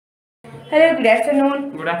Hello, good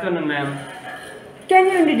afternoon. Good afternoon, ma'am. Can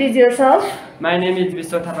you introduce yourself? My name is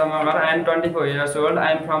Bishwo Thapa Magar. I am 24 years old.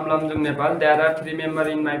 I am from Lamjung, Nepal. There are 3 members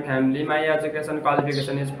in my family. My education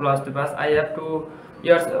qualification is plus 2 pass. I have 2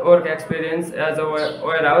 years work experience as a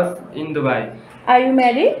warehouse in Dubai. Are you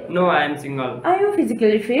married? No, I am single. Are you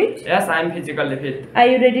physically fit? Yes, I am physically fit. Are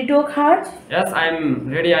you ready to work hard? Yes, I am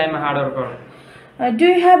ready. I am a hard worker. Do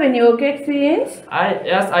you have any work experience?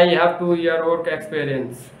 Yes, I have 2 year work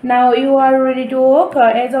experience. Now you are ready to work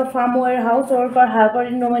as a farm warehouse worker helper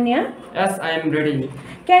in Romania? Yes, I am ready.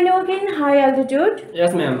 Can you work in high altitude?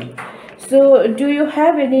 Yes, ma'am. So, do you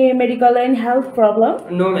have any medical and health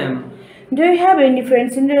problem? No, ma'am. Do you have any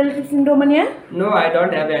friends and relatives in Romania? No, I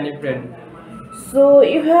don't have any friend. So,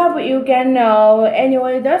 you can any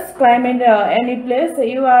weathers, climate, any place.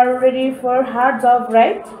 You are ready for hard job,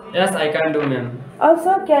 right? Yes, I can do, ma'am.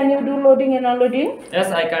 Also, can you do loading and unloading?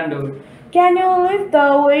 Yes, I can do. Can you lift the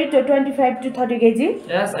weight 25 to 30 kg?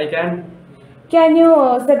 Yes, I can. Can you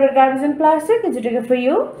separate garbage and plastic? Is it okay for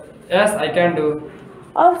you? Yes, I can do.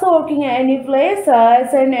 Also, working at any place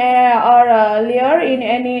as an or layer in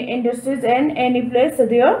any industries and any place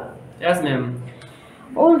there? Yes, ma'am.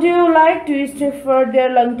 Would you like to stay for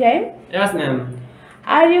there long time? Yes, ma'am.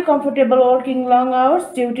 Are you comfortable working long hours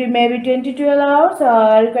due to maybe 10 to 12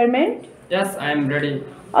 hours requirement? Yes, I am ready.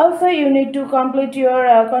 Also, you need to complete your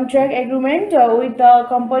contract agreement with the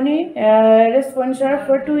company sponsor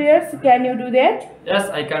for 2 years. Can you do that? Yes,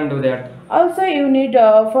 I can do that. Also, you need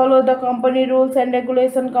follow the company rules and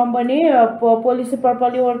regulation, company policy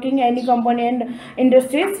properly working any company and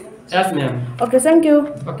industries. Yes, ma'am. Okay, thank you.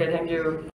 Okay, thank you.